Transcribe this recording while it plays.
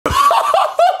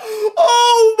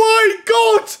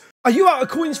Are you out of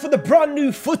coins for the brand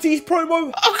new futties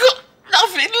promo? I've got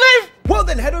nothing left. Well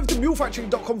then, head over to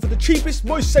mulefactory.com for the cheapest,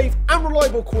 most safe and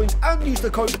reliable coins and use the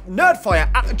code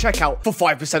NerdFire at the checkout for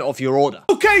 5% off your order.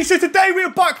 Okay, so today we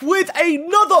are back with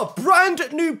another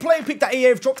brand new player pick that EA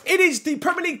have dropped. It is the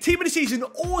Premier League Team of the Season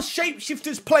or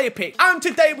Shapeshifters player pick. And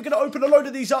today we're going to open a load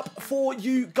of these up for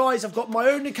you guys. I've got my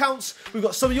own accounts. We've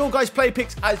got some of your guys' player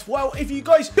picks as well. If you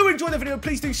guys do enjoy the video,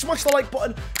 please do smash the like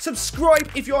button, subscribe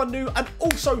if you are new, and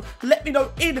also let me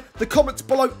know in the comments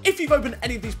below if you've opened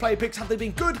any of these player picks. Have they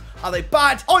been good? Are they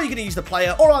bad? Are you going to use the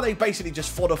player, or are they basically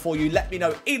just fodder for you? Let me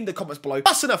know in the comments below.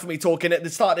 That's enough of me talking at the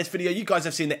start of this video. You guys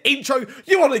have seen the intro.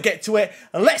 You want to get to it.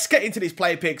 Let's get into these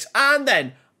player picks, and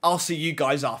then I'll see you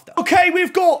guys after. Okay,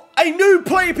 we've got a new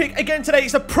player pick again today.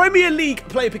 It's a Premier League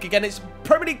player pick again. It's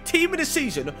Premier League Team of the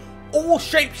Season or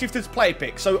Shapeshifters player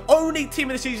pick. So only Team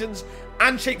of the Seasons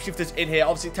and Shapeshifters in here.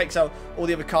 Obviously, it takes out all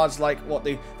the other cards like what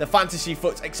the fantasy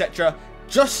foots, etc.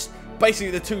 Just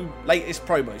basically the two latest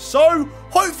promos. So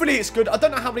hopefully it's good. I don't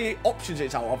know how many options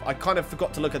it's out of. I kind of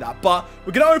forgot to look at that. But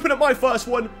we're going to open up my first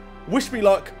one. Wish me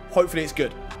luck. Hopefully it's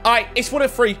good. Alright, it's 1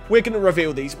 of 3. We're going to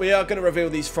reveal these. We are going to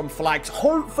reveal these from flags.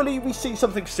 Hopefully we see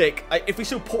something sick. If we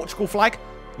see a Portugal flag,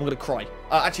 I'm going to cry.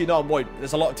 Actually, no, I won't.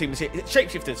 There's a lot of teams here.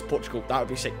 Shapeshifters, Portugal. That would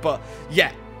be sick. But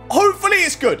yeah, hopefully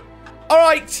it's good.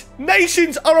 Alright,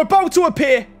 nations are about to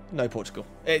appear. No Portugal.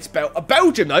 It's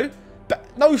Belgium, though.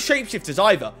 No Shapeshifters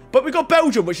either. But we've got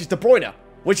Belgium, which is De Bruyne.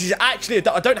 Which is actually,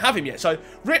 I don't have him yet. So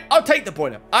I'll take De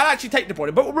Bruyne. I'll actually take De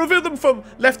Bruyne. But we'll reveal them from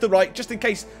left to right, just in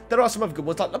case there are some other good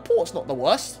ones. Like Laporte's not the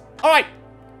worst. Alright,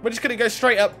 we're just going to go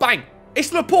straight up. Bang.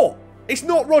 It's Laporte. It's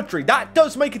not Rodri. That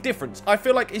does make a difference. I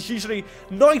feel like it's usually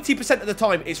 90% of the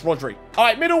time it's Rodri.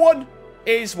 Alright, middle one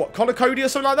is what, Connor Cody or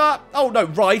something like that? Oh no,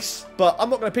 Rice. But I'm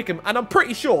not going to pick him. And I'm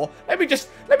pretty sure. Let me just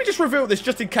reveal this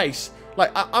just in case. Like,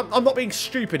 I'm not being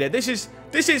stupid here. This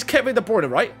is Kevin De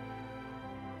Bruyne, right?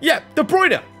 Yeah, De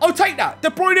Bruyne. I'll take that. De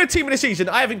Bruyne, Team of the Season.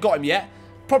 I haven't got him yet.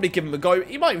 Probably give him a go.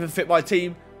 He might even fit my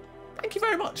team. Thank you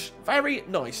very much. Very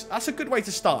nice. That's a good way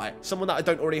to start it. Someone that I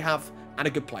don't already have and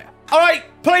a good player. All right,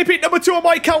 play pick number 2 on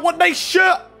my account. What nice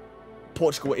shirt.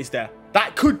 Portugal is there.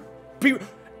 That could be...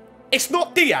 It's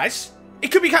not Diaz.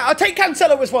 It could be... I'll take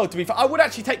Cancelo as well, to be fair. I would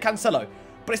actually take Cancelo.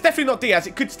 But it's definitely not Diaz.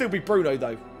 It could still be Bruno,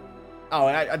 though. Oh,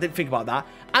 I didn't think about that.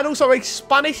 And also a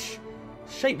Spanish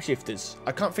Shapeshifters.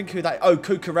 I can't think who that... Oh,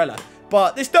 Cucurella.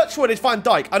 But this Dutch one is Van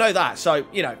Dijk. I know that. So,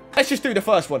 you know, let's just do the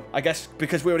first one, I guess,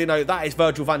 because we already know that is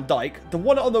Virgil van Dijk. The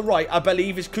one on the right, I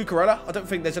believe, is Cucurella. I don't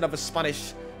think there's another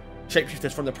Spanish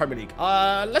Shapeshifters from the Premier League.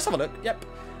 Let's have a look. Yep.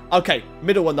 Okay,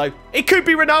 middle one, though. It could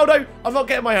be Ronaldo. I'm not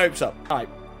getting my hopes up. All right,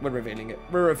 we're revealing it.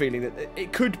 We're revealing it.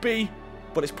 It could be,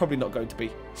 but it's probably not going to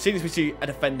be. As soon as we see a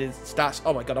defender's stats...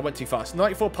 Oh, my God, I went too fast.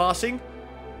 94 passing.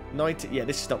 90... Yeah,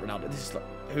 this is not Ronaldo. This is...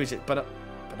 Who is it? Bernardo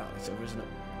Silva, isn't it?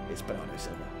 It's Bernardo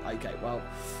Silva. Okay, well,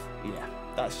 yeah.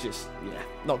 That's just... Yeah,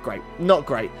 not great. Not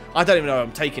great. I don't even know who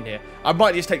I'm taking here. I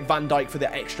might just take Van Dijk for the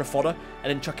extra fodder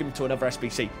and then chuck him to another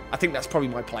SBC. I think that's probably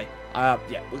my play. Yeah,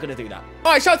 we're going to do that.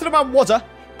 All right, shout out to the man Wazza.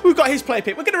 We've got his player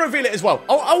pick. We're going to reveal it as well.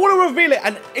 I want to reveal it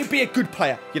and it be a good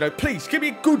player. You know, please, give me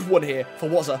a good one here for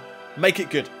Wazza. Make it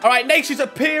good. All right, nations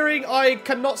appearing. I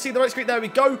cannot see the right screen. There we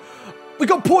go. We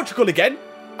got Portugal again.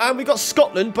 And we got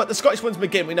Scotland, but the Scottish one's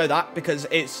McGinn. We know that because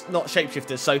it's not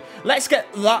Shapeshifters. So let's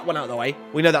get that one out of the way.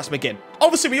 We know that's McGinn.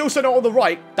 Obviously, we also know on the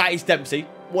right, that is Dempsey.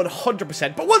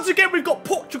 100%. But once again, we've got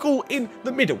Portugal in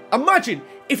the middle. Imagine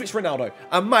if it's Ronaldo.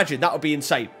 Imagine. That would be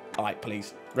insane. All right,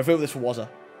 please. Reveal this for Wazza.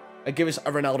 And give us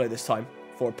a Ronaldo this time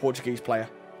for a Portuguese player.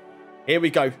 Here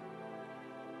we go.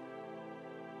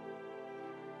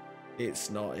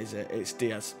 It's not, is it? It's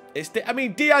Diaz. I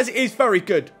mean, Diaz is very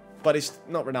good, but it's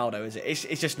not Ronaldo, is it?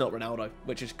 It's just not Ronaldo,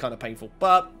 which is kind of painful.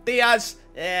 But Diaz,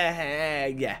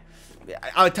 yeah.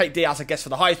 I would take Diaz, I guess, for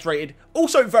the highest rated.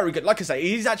 Also very good. Like I say,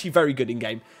 he's actually very good in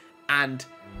game, and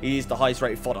he is the highest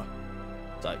rated fodder.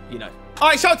 So, you know. All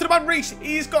right, shout out to the man Reese.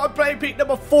 He's got a player pick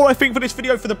number 4, I think, for this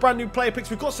video for the brand new player picks.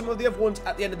 We've got some of the other ones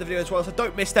at the end of the video as well, so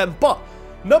don't miss them. But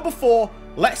number 4,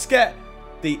 let's get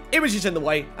the images in the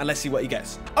way, and let's see what he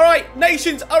gets. All right,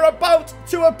 nations are about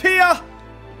to appear.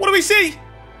 What do we see?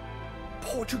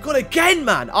 Portugal again,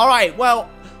 man. All right, well,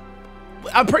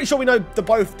 I'm pretty sure we know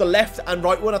both the left and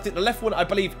right one. I think the left one, I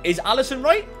believe, is Alisson,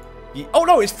 right? Yeah. Oh,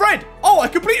 no, it's Fred. Oh, I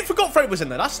completely forgot Fred was in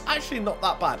there. That's actually not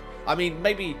that bad. I mean,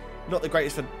 maybe not the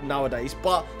greatest for nowadays,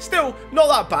 but still not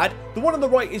that bad. The one on the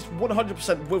right is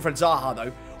 100% Wilfred Zaha,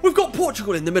 though. We've got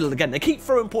Portugal in the middle again. They keep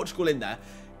throwing Portugal in there.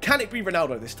 Can it be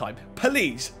Ronaldo this time?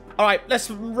 Please. All right, let's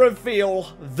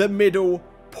reveal the middle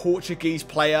Portuguese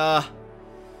player.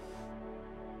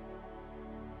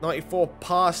 94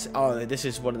 pass. Oh, this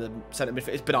is one of the centre midfielders.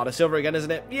 It's Bernardo Silva again,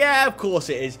 isn't it? Yeah, of course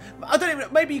it is. I don't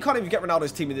even... Maybe you can't even get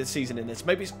Ronaldo's team of this season in this.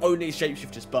 Maybe it's only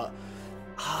Shapeshifters, but...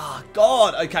 Ah,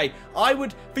 God. Okay, I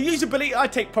would... For usability,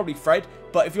 I'd take probably Fred.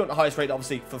 But if you want the highest rate,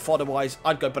 obviously, for fodder-wise,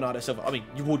 I'd go Bernardo Silva. I mean,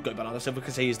 you would go Bernardo Silva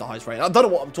because he is the highest rate. I don't know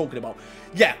what I'm talking about.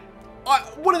 Yeah.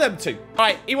 One of them two. All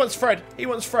right, he wants Fred. He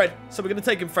wants Fred. So we're going to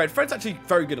take him Fred. Fred's actually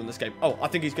very good on this game. Oh, I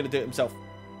think he's going to do it himself.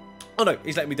 Oh, no.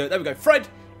 He's letting me do it. There we go. Fred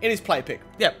in his player pick.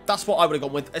 Yeah, that's what I would have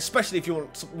gone with, especially if you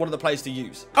want one of the players to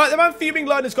use. All right, the man fuming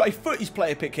learner's got a futties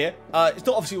player pick here. It's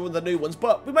not obviously one of the new ones,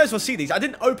 but we may as well see these. I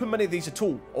didn't open many of these at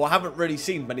all, or I haven't really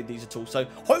seen many of these at all. So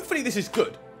hopefully this is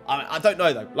good. I don't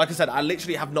know, though. Like I said, I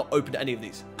literally have not opened any of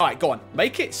these. All right, go on.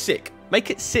 Make it sick. Make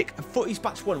it sick. Futties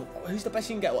batch 1. Who's the best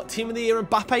you can get? What, Team of the Year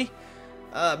Mbappe?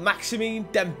 Maximine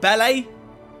Dembele?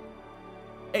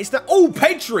 It's the... Oh,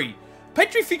 Pedri!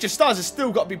 Pedri Future Stars has still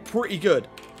got to be pretty good.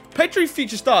 Pedri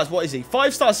Future Stars, what is he?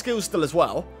 5-star skills still as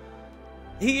well.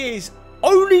 He is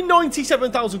only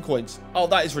 97,000 coins. Oh,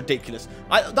 that is ridiculous.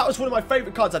 That was one of my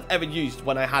favourite cards I've ever used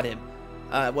when I had him.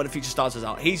 When the Future Stars was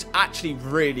out. He's actually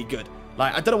really good.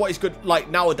 Like, I don't know what he's good like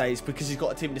nowadays because he's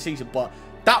got a team in the season, but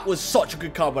that was such a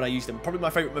good card when I used him. Probably my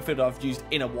favourite midfielder I've used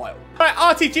in a while. All right,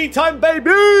 RTG time,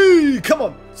 baby! Come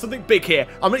on, something big here.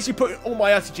 I'm literally putting all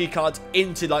my RTG cards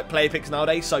into, like, player picks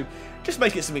nowadays, so just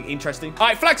make it something interesting. All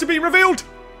right, flags are being revealed.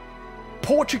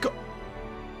 Portugal.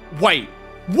 Wait.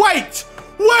 I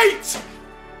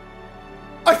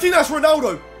think that's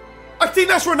Ronaldo.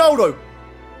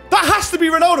 That has to be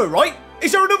Ronaldo, right?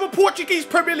 Is there another Portuguese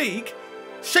Premier League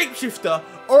shapeshifter,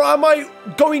 or am I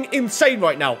going insane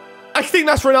right now? I think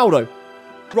that's Ronaldo.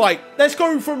 Right, let's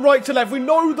go from right to left. We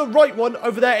know the right one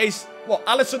over there is, what,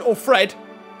 Alisson or Fred.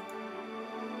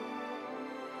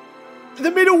 The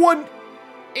middle one,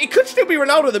 it could still be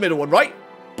Ronaldo, the middle one, right?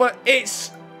 But it's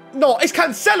not. It's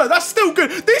Cancelo. That's still good.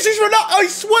 This is Ronaldo. I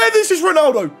swear this is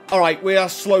Ronaldo. All right, we are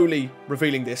slowly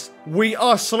revealing this.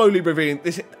 I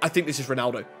think this is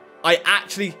Ronaldo. I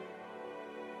actually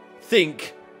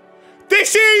think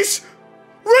this is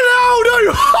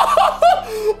Ronaldo!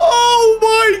 Oh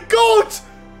my God!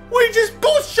 We just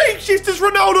got Shapeshifters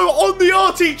Ronaldo on the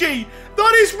RTG.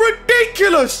 That is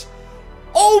ridiculous.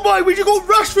 Oh my, we just got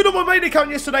Rashford on my main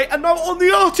account yesterday, and now on the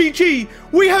RTG,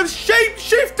 we have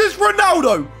Shapeshifters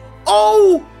Ronaldo.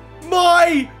 Oh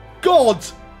my God.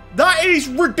 That is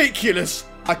ridiculous.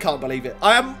 I can't believe it.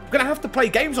 I am going to have to play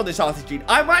games on this RTG.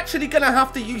 I'm actually going to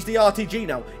have to use the RTG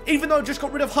now. Even though I just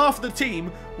got rid of half of the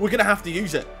team, we're going to have to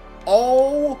use it.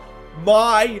 Oh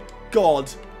my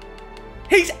God.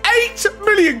 He's 8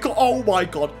 million. Oh my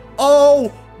God.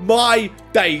 Oh my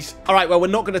days. All right, well, we're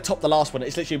not going to top the last one.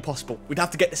 It's literally impossible. We'd have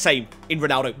to get the same in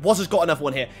Ronaldo. Woz has got another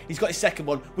one here. He's got his second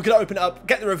one. We're going to open it up,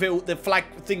 get the reveal, the flag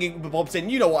thingy bobs in.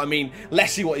 You know what I mean.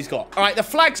 Let's see what he's got. All right, the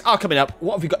flags are coming up.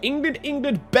 What have we got?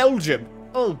 England, Belgium.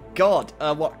 Oh God.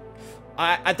 What?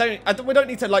 We don't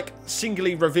need to, like,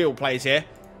 singly reveal players here.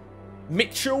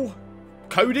 Mitchell,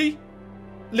 Cody,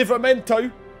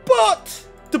 Livramento, but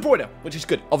De Bruyne, which is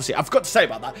good. Obviously, I forgot to say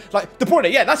about that. Like, De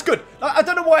Bruyne, yeah, that's good. I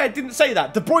don't know why I didn't say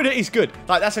that. De Bruyne is good.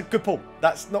 Like, that's a good pull.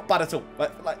 That's not bad at all.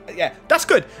 Like, yeah, that's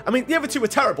good. I mean, the other two are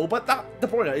terrible, but that De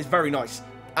Bruyne is very nice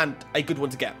and a good one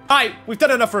to get. All right, we've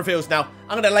done enough reveals now.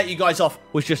 I'm going to let you guys off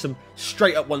with just some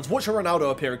straight up ones. Watch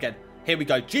Ronaldo appear again. Here we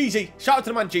go. Jeezy. Shout out to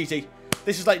the man, Jeezy.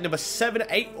 This is like number 7,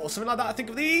 8, or something like that, I think,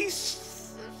 of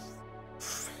these.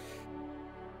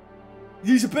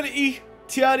 Usability.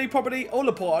 Tierney, property, or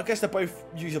Laporte. I guess they're both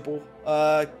usable.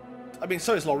 I mean,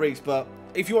 so is Lloris, but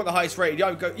if you want the highest rated, you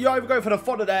either go for the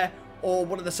fodder there or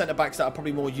one of the centre-backs that are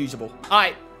probably more usable. All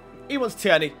right, he wants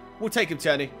Tierney. We'll take him,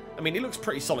 Tierney. I mean, he looks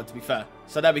pretty solid, to be fair.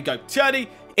 So there we go. Tierney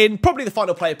in probably the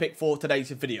final player pick for today's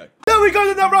video. There we go,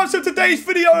 and that wraps up today's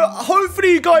video.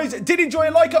 Hopefully you guys did enjoy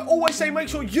it. Like I always say, make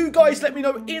sure you guys let me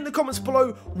know in the comments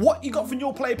below what you got from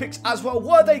your player picks as well.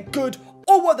 Were they good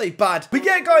or were they bad? But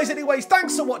yeah, guys, anyways,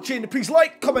 thanks for watching. Please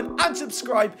like, comment, and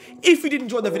subscribe if you did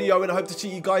enjoy the video, and I hope to see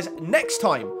you guys next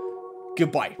time.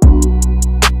 Goodbye.